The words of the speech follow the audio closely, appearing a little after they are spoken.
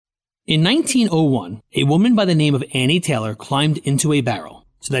In 1901, a woman by the name of Annie Taylor climbed into a barrel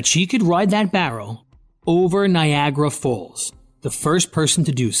so that she could ride that barrel over Niagara Falls, the first person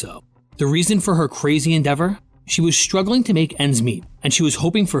to do so. The reason for her crazy endeavor? She was struggling to make ends meet, and she was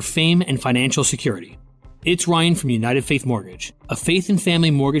hoping for fame and financial security. It's Ryan from United Faith Mortgage, a faith and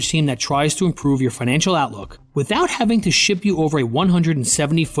family mortgage team that tries to improve your financial outlook without having to ship you over a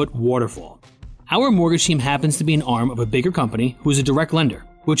 170-foot waterfall. Our mortgage team happens to be an arm of a bigger company who is a direct lender,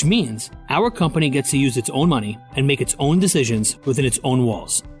 which means our company gets to use its own money and make its own decisions within its own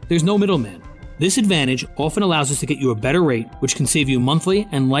walls. There's no middleman. This advantage often allows us to get you a better rate, which can save you monthly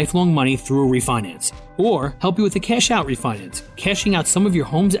and lifelong money through a refinance, or help you with a cash-out refinance, cashing out some of your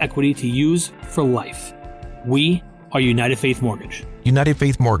home's equity to use for life. We are United Faith Mortgage. United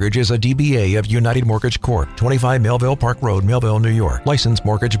Faith Mortgage is a DBA of United Mortgage Corp., 25 Melville Park Road, Melville, New York. Licensed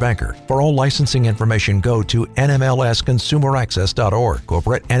mortgage banker. For all licensing information, go to nmlsconsumeraccess.org.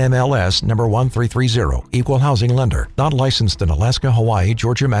 Corporate NMLS number 1330. Equal housing lender. Not licensed in Alaska, Hawaii,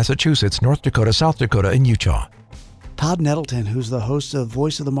 Georgia, Massachusetts, North Dakota, South Dakota, and Utah. Todd Nettleton, who's the host of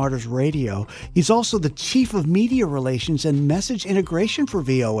Voice of the Martyrs Radio. He's also the Chief of Media Relations and Message Integration for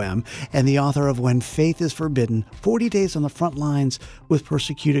VOM and the author of When Faith is Forbidden, 40 Days on the Front Lines with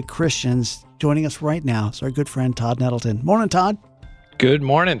Persecuted Christians. Joining us right now is our good friend Todd Nettleton. Morning, Todd. Good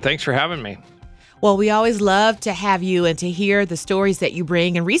morning. Thanks for having me. Well, we always love to have you and to hear the stories that you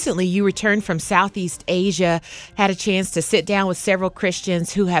bring. And recently you returned from Southeast Asia, had a chance to sit down with several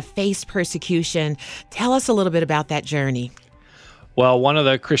Christians who have faced persecution. Tell us a little bit about that journey. Well, one of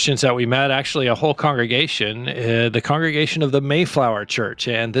the Christians that we met, actually a whole congregation, the congregation of the Mayflower Church.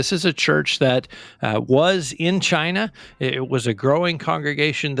 And this is a church that was in China. It was a growing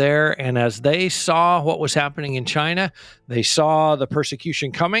congregation there. And as they saw what was happening in China, they saw the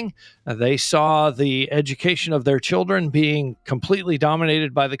persecution coming. They saw the education of their children being completely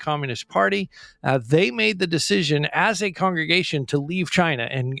dominated by the Communist Party. They made the decision as a congregation to leave China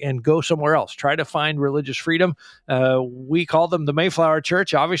and go somewhere else, try to find religious freedom. We call them the Mayflower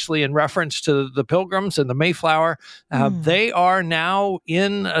Church, obviously in reference to the Pilgrims and the Mayflower. They are now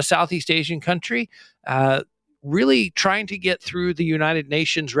in a Southeast Asian country, really trying to get through the United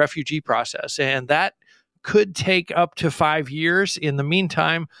Nations refugee process. And that could take up to 5 years. In the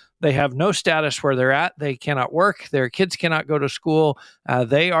meantime, they have no status where they're at. They cannot work. Their kids cannot go to school.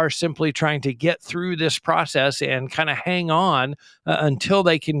 They are simply trying to get through this process and kind of hang on until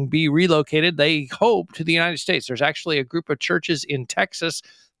they can be relocated, they hope, to the United States. There's actually a group of churches in Texas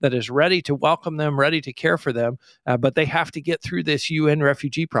that is ready to welcome them, ready to care for them, but they have to get through this UN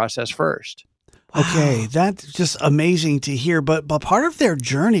refugee process first. Okay, that's just amazing to hear. But part of their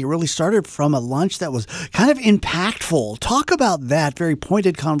journey really started from a lunch that was kind of impactful. Talk about that very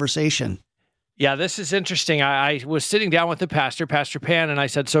pointed conversation. Yeah, this is interesting. I was sitting down with the pastor, Pastor Pan, and I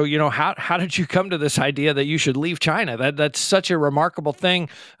said, so, how did you come to this idea that you should leave China? That's such a remarkable thing.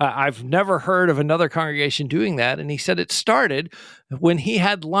 I've never heard of another congregation doing that. And he said it started when he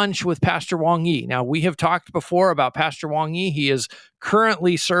had lunch with Pastor Wang Yi. Now, we have talked before about Pastor Wang Yi. He is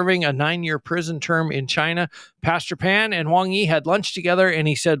currently serving a 9-year prison term in China. Pastor Pan and Wang Yi had lunch together, and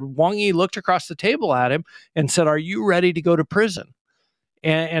he said, Wang Yi looked across the table at him and said, "Are you ready to go to prison?"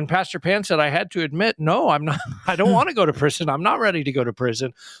 And Pastor Pan said, I had to admit, no, I'm not. I don't want to go to prison. I'm not ready to go to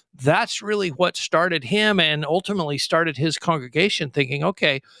prison. That's really what started him and ultimately started his congregation thinking,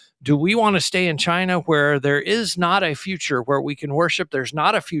 okay, do we want to stay in China where there is not a future where we can worship? There's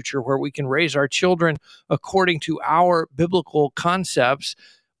not a future where we can raise our children according to our biblical concepts.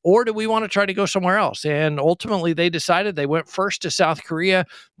 Or do we want to try to go somewhere else? And ultimately, they decided they went first to South Korea.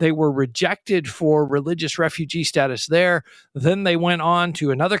 They were rejected for religious refugee status there. Then they went on to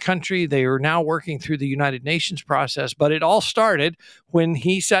another country. They are now working through the United Nations process. But it all started when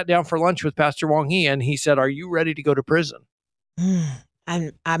he sat down for lunch with Pastor Wang Yi, and he said, "Are you ready to go to prison?"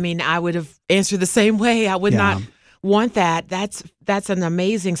 And I mean, I would have answered the same way. I would not want that. That's an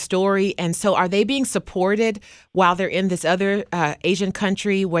amazing story. And so are they being supported while they're in this other Asian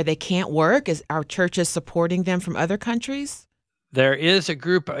country where they can't work? Is our churches supporting them from other countries? There is a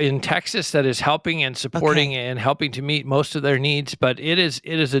group in Texas that is helping and supporting and helping to meet most of their needs, but it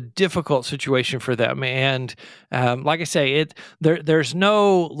is a difficult situation for them. And like I say, there's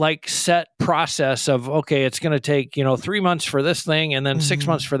no like set process of, okay, it's going to take 3 months for this thing and then 6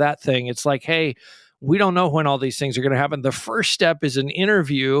 months for that thing. It's like, hey, We don't know when all these things are going to happen. The first step is an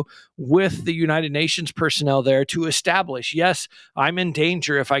interview with the United Nations personnel there to establish, yes, I'm in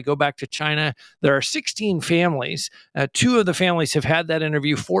danger if I go back to China. There are 16 families. 2 of the families have had that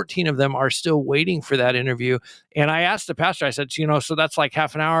interview. 14 of them are still waiting for that interview. And I asked the pastor, I said, so that's like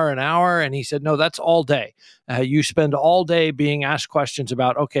half an hour, an hour? And he said, no, that's all day. You spend all day being asked questions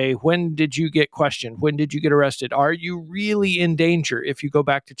about, okay, when did you get questioned? When did you get arrested? Are you really in danger if you go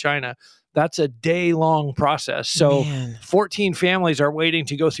back to China? That's a day-long process. So 14 families are waiting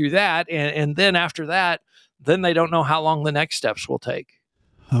to go through that. And then after that, then they don't know how long the next steps will take.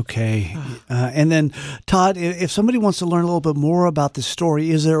 Okay. And then, Todd, if somebody wants to learn a little bit more about this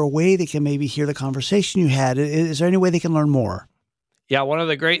story, is there a way they can maybe hear the conversation you had? Is there any way they can learn more? Yeah, one of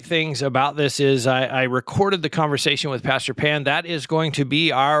the great things about this is I recorded the conversation with Pastor Pan. That is going to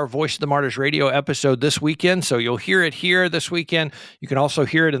be our Voice of the Martyrs radio episode this weekend. So you'll hear it here this weekend. You can also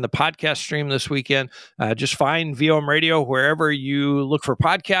hear it in the podcast stream this weekend. Just find VOM Radio wherever you look for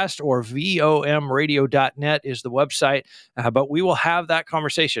podcast, or vomradio.net is the website. But we will have that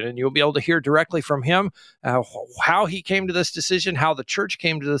conversation, and you'll be able to hear directly from him how he came to this decision, how the church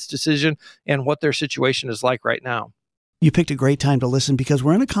came to this decision, and what their situation is like right now. You picked a great time to listen because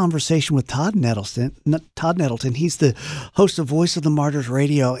we're in a conversation with Todd Nettleton. He's the host of Voice of the Martyrs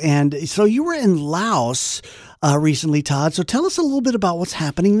Radio. And so you were in Laos recently, Todd. So tell us a little bit about what's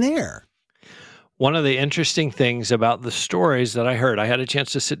happening there. One of the interesting things about the stories that I heard, I had a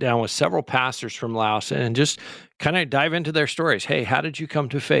chance to sit down with several pastors from Laos and just kind of dive into their stories. Hey, how did you come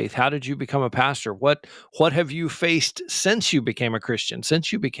to faith? How did you become a pastor? What have you faced since you became a Christian,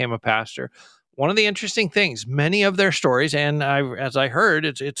 since you became a pastor? One of the interesting things, many of their stories, and as I heard,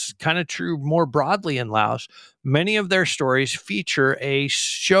 it's kind of true more broadly in Laos, many of their stories feature a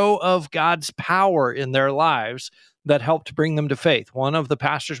show of God's power in their lives that helped bring them to faith. One of the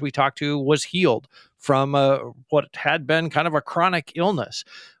pastors we talked to was healed from what had been kind of a chronic illness.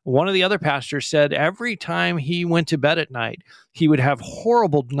 One of the other pastors said every time he went to bed at night, he would have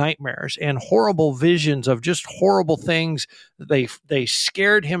horrible nightmares and horrible visions of just horrible things. They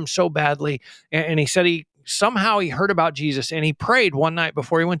scared him so badly. And he said he heard about Jesus, and he prayed one night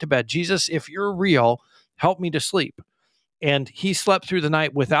before he went to bed, Jesus, if you're real, help me to sleep. And he slept through the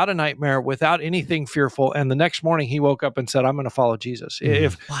night without a nightmare, without anything fearful. And the next morning he woke up and said, I'm going to follow Jesus.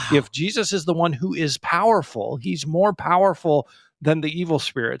 If Jesus is the one who is powerful, he's more powerful than the evil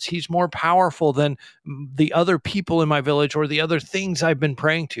spirits. He's more powerful than the other people in my village or the other things I've been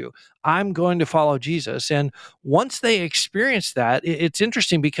praying to. I'm going to follow Jesus. And once they experience that, it's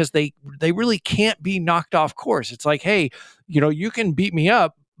interesting because they really can't be knocked off course. It's like, hey, you can beat me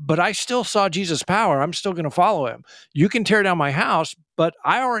up, but I still saw Jesus' power. I'm still going to follow him. You can tear down my house, but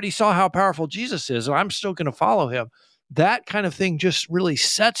I already saw how powerful Jesus is, and I'm still going to follow him. That kind of thing just really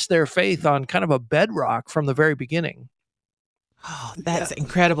sets their faith on kind of a bedrock from the very beginning. Oh, that's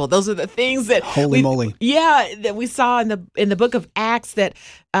incredible. Those are the things that that we saw in the book of Acts that,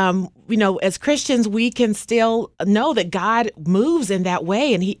 as Christians, we can still know that God moves in that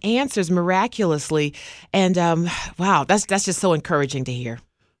way and he answers miraculously. And wow, that's just so encouraging to hear.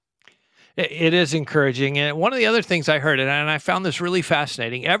 It is encouraging. And one of the other things I heard, and I found this really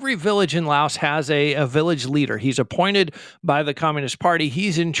fascinating, every village in Laos has a village leader. He's appointed by the Communist Party.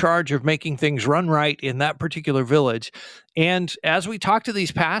 He's in charge of making things run right in that particular village. And as we talk to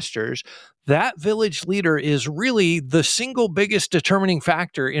these pastors, that village leader is really the single biggest determining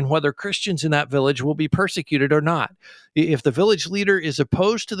factor in whether Christians in that village will be persecuted or not. If the village leader is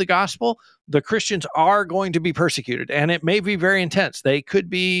opposed to the gospel, the Christians are going to be persecuted, and it may be very intense. They could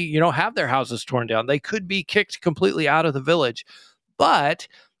be, have their houses torn down. They could be kicked completely out of the village. But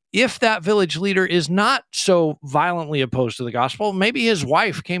if that village leader is not so violently opposed to the gospel, maybe his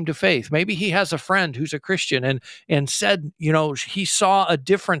wife came to faith. Maybe he has a friend who's a Christian and said, he saw a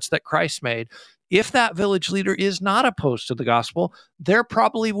difference that Christ made. If that village leader is not opposed to the gospel, there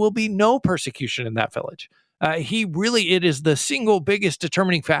probably will be no persecution in that village. It is the single biggest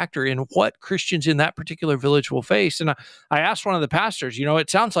determining factor in what Christians in that particular village will face. And I asked one of the pastors, it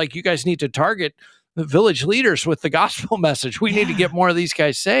sounds like you guys need to target the village leaders with the gospel message. We need to get more of these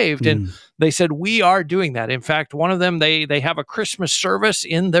guys saved. And they said, we are doing that. In fact, one of them, they have a Christmas service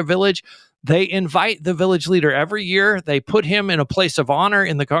in their village. They invite the village leader every year. They put him in a place of honor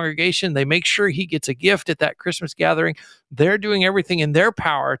in the congregation. They make sure he gets a gift at that Christmas gathering. They're doing everything in their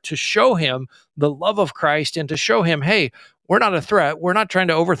power to show him the love of Christ and to show him, hey, we're not a threat. We're not trying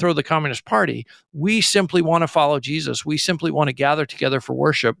to overthrow the Communist Party. We simply want to follow Jesus. We simply want to gather together for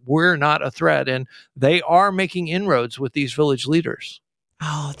worship. We're not a threat. And they are making inroads with these village leaders.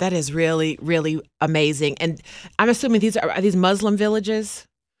 Oh, that is really, really amazing. And I'm assuming these are these Muslim villages?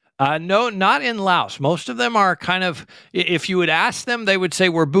 No, not in Laos. Most of them are kind of, if you would ask them, they would say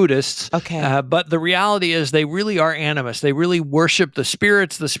we're Buddhists. Okay. But the reality is they really are animists. They really worship the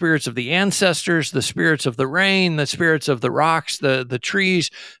spirits of the ancestors, the spirits of the rain, the spirits of the rocks, the trees.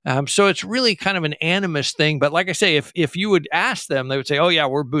 So it's really kind of an animist thing. But like I say, if you would ask them, they would say, oh, yeah,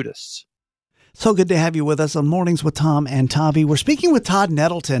 we're Buddhists. So good to have you with us on Mornings with Tom and Tabby. We're speaking with Todd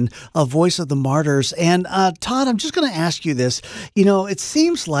Nettleton of Voice of the Martyrs. And Todd, I'm just going to ask you this. You know, it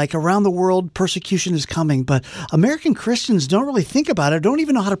seems like around the world persecution is coming, but American Christians don't really think about it, don't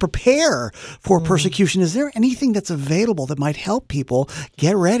even know how to prepare for persecution. Is there anything that's available that might help people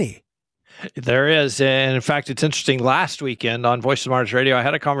get ready? There is. And in fact, it's interesting. Last weekend on Voice of the Martyrs Radio, I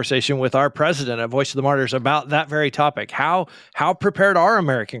had a conversation with our president of Voice of the Martyrs about that very topic. How prepared are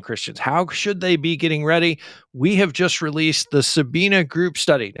American Christians? How should they be getting ready? We have just released the Sabina Group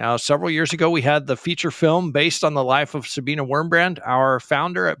Study. Now, several years ago, we had the feature film based on the life of Sabina Wurmbrand, our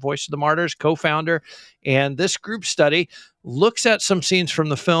founder at Voice of the Martyrs, co-founder. And this group study looks at some scenes from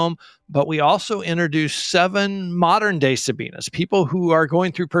the film, but we also introduced 7 modern-day Sabinas, people who are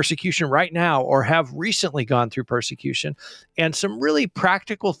going through persecution right now or have recently gone through persecution, and some really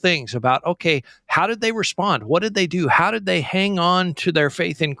practical things about, okay, how did they respond? What did they do? How did they hang on to their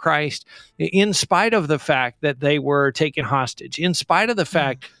faith in Christ in spite of the fact that they were taken hostage, in spite of the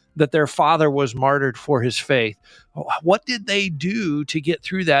fact that their father was martyred for his faith? What did they do to get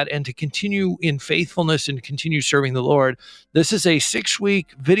through that and to continue in faithfulness and continue serving the Lord? This is a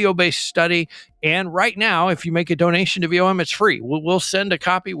 6-week video-based study. And right now, if you make a donation to VOM, it's free. We'll send a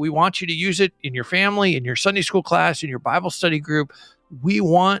copy. We want you to use it in your family, in your Sunday school class, in your Bible study group. We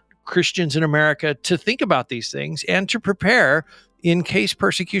want Christians in America to think about these things and to prepare in case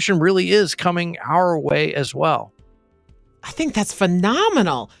persecution really is coming our way as well. I think that's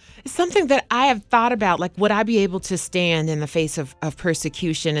phenomenal. It's something that I have thought about, like, would I be able to stand in the face of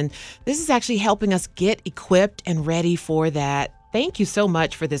persecution? And this is actually helping us get equipped and ready for that. Thank you so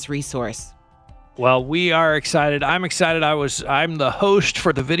much for this resource. Well, we are excited. I'm excited. I'm the host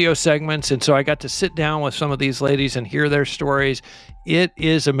for the video segments, and so I got to sit down with some of these ladies and hear their stories. It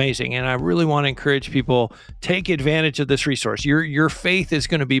is amazing, and I really want to encourage people, take advantage of this resource. Your faith is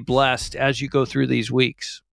going to be blessed as you go through these weeks.